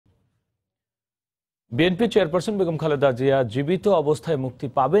BNP chairperson Begum Khaleda Zia জীবিত অবস্থায় মুক্তি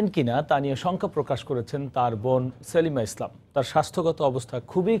পাবেন কিনা তা নিয়ে শঙ্কা প্রকাশ করেছেন তার বোন সেলিমা ইসলাম। তার স্বাস্থ্যগত অবস্থা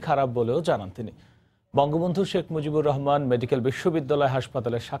খুবই খারাপ বলেও জানান তিনি। বঙ্গবন্ধু শেখ মুজিবুর রহমান মেডিকেল বিশ্ববিদ্যালয়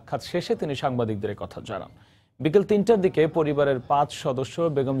হাসপাতালে সাক্ষাৎ শেষে তিনি সাংবাদিকদের কথা জানান। বিকেল ৩টার দিকে পরিবারের ৫ সদস্য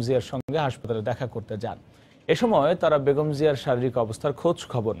বেগম জিয়ার সঙ্গে হাসপাতালে দেখা করতে যান। এ সময় তারা বেগম জিয়ার শারীরিক অবস্থার খোঁজ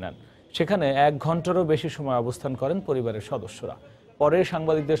খবর নেন। সেখানে ১ ঘন্টারও বেশি সময় অবস্থান করেন পরিবারের সদস্যরা। পরে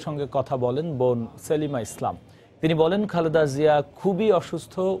সাংবাদিকদের সঙ্গে কথা বলেন বোন সেলিমা ইসলাম। তিনি বলেন, খালেদা জিয়া খুবই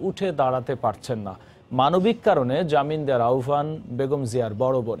অসুস্থ, উঠে দাঁড়াতে পারছেন না। মানবিক কারণে জামিন দেওয়ার আহ্বান বেগম জিয়ার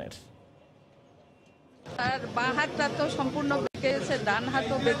বড় বোনের। তার বাঁ হাতটা তো সম্পূর্ণ বেঁকে গেছে, ডান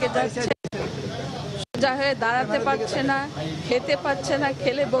হাতও বেঁকে যাচ্ছে, সোজা হয়ে দাঁড়াতে পারছে না, খেতে পারছে না,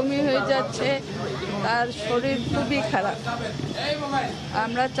 খেলে বমি হয়ে যাচ্ছে। তার শরীর খুবই খারাপ।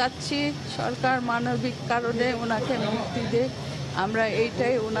 আমরা চাচ্ছি সরকার মানবিক কারণে ওনাকে মুক্তি দেয়। আমরা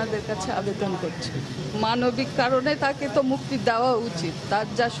এইটাই ওনাদের কাছে আবেদন করছি। মানবিক কারণে তাকে তো মুক্তি দেওয়া উচিত। তার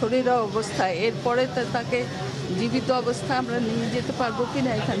যা শরীরের অবস্থা, এরপরে তাকে জীবিত অবস্থা আমরা নিয়ে যেতে পারবো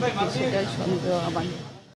কিনা এখান থেকে, সেটাই সন্দেহ আমার।